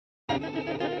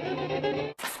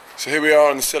So here we are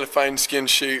on the Cellophane skin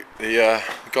shoot. The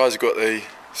guys have got the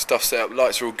stuff set up,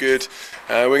 lights are all good.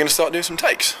 We're going to start doing some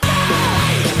takes.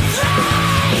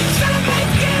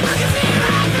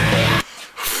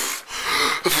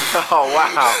 Oh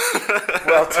wow,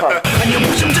 well done.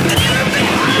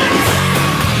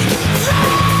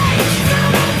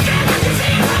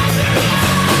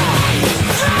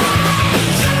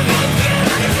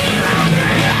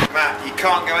 Matt, you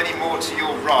can't go any more to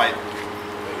your right,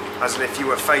 as in if you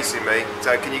were facing me.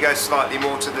 So can you go slightly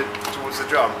more to towards the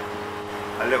drum?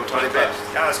 A little tiny bit.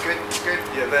 Yeah, that's good. That's good.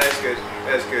 Yeah, there's good.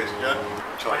 There's good. Yeah.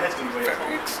 My head's going to be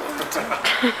very excited.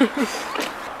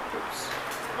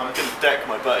 I'm going to deck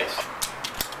my bass.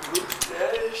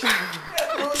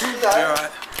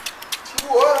 Alright.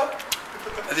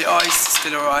 Are the eyes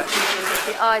still alright?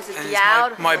 The eyes are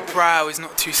yowed. My brow is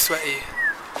not too sweaty.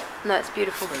 No, it's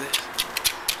beautiful. The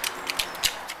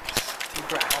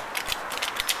brow.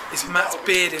 Is Matt's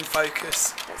beard in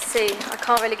focus? Let's see. I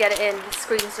can't really get it in. The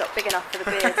screen's not big enough for the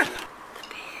beard. The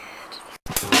beard.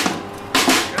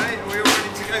 Okay, are we all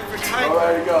ready to go for a take? Oh,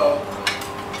 there you go.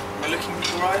 Am I looking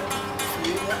alright for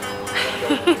you?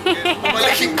 Am I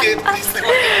looking good? Is that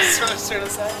what I was trying to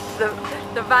say?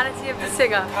 The vanity of the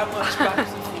singer. How much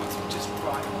backwards and forwards are just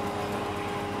right?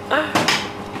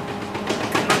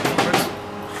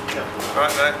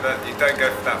 Right, no, you don't go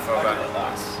that far back.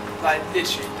 Like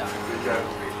literally that.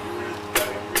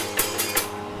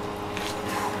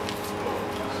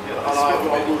 I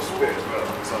will spit as well,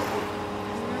 for example.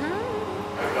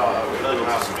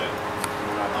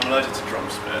 I'm allergic to drum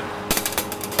spit.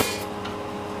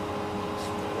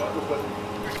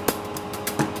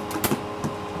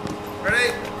 Ready?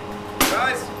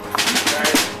 Guys?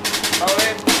 Hold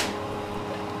in.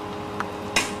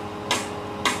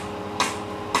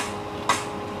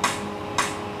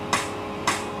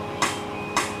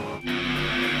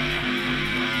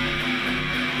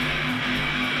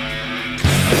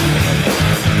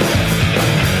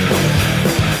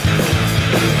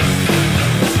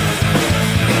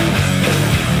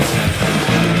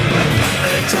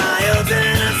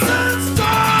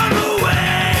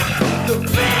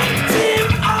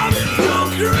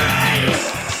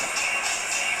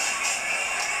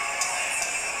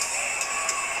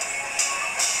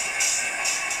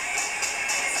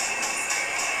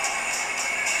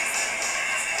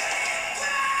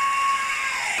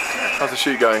 How's the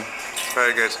shoot going?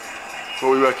 Very good. What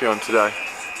are we working on today?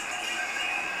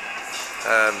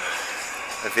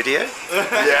 A video?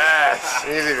 Yes!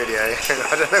 Music video.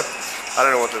 I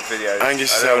don't know what the video is.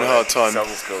 Angus is having a hard time. The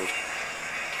song's called.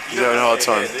 He's having a hard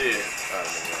time.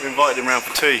 We invited him round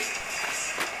for tea.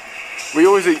 We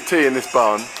always eat tea in this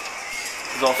barn.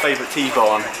 It's our favourite tea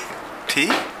barn.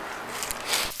 Tea?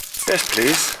 Yes,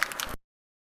 please.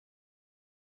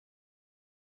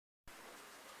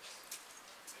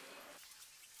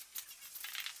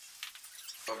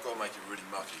 I've got to make it really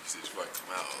mucky because it just won't come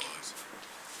out otherwise.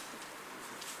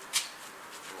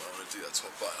 I'm going to do that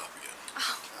top button up again.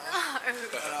 Oh, no. No,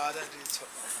 I don't do the top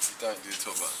button. You don't do the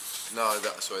top button. No,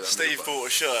 sorry, that Steve bought a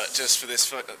shirt just for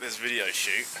this video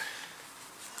shoot.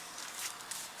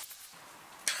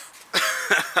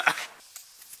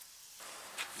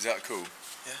 Is that cool?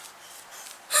 Yeah.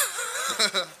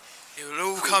 It will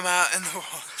all come out in the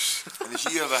wash. And if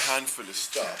you have a handful of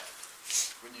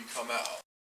stuff, when you come out,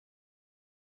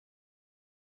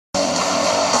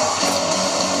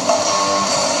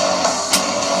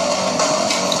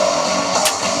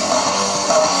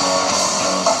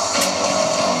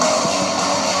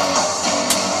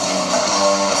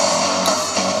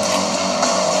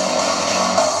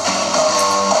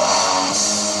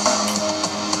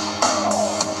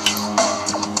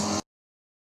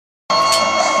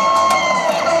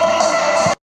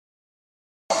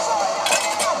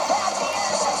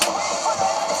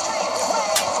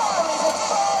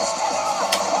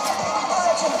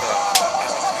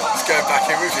 going back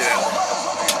in with you now.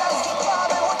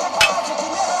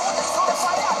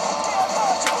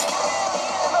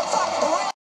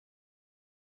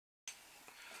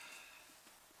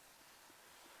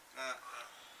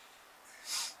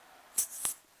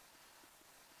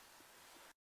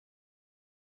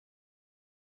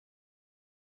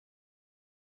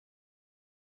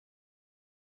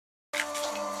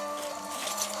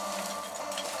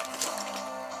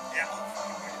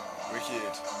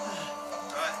 Wicked.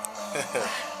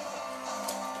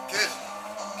 Good.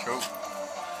 Cool.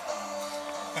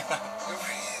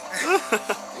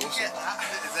 Awesome.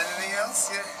 Is there anything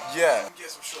else? Yeah. Get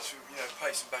some shots from,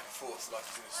 pacing back and forth like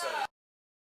he's in a cellar.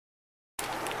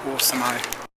 Awesome,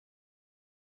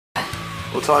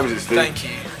 What time is it, Steve? Thank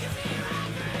you.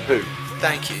 Who?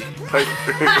 Thank you. Me?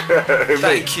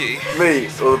 Thank you. Me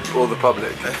or the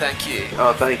public? No, thank you.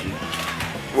 Oh, thank you.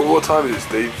 Well, what time is it,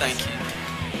 Steve? Thank you.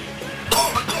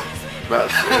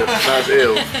 Matt's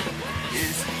ill.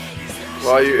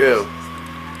 Why are you ill?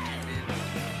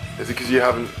 Is it because you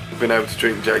haven't been able to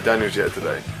drink Jack Daniels yet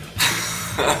today?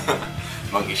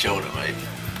 Monkey shoulder, mate.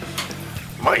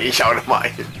 Monkey shoulder,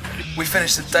 mate. We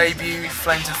finished the debut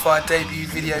Flame to Fire debut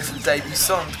video for the debut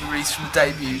song to be released from the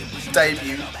debut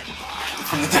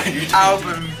From the debut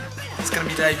album. It's going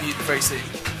to be debuted very soon.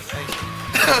 Thank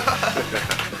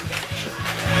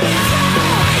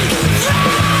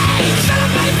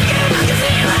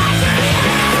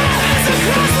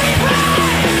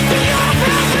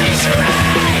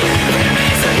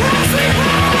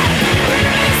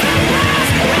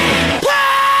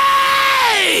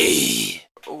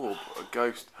Oh, a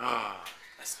ghost.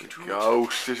 That's a good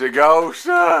ghost. It's a ghost.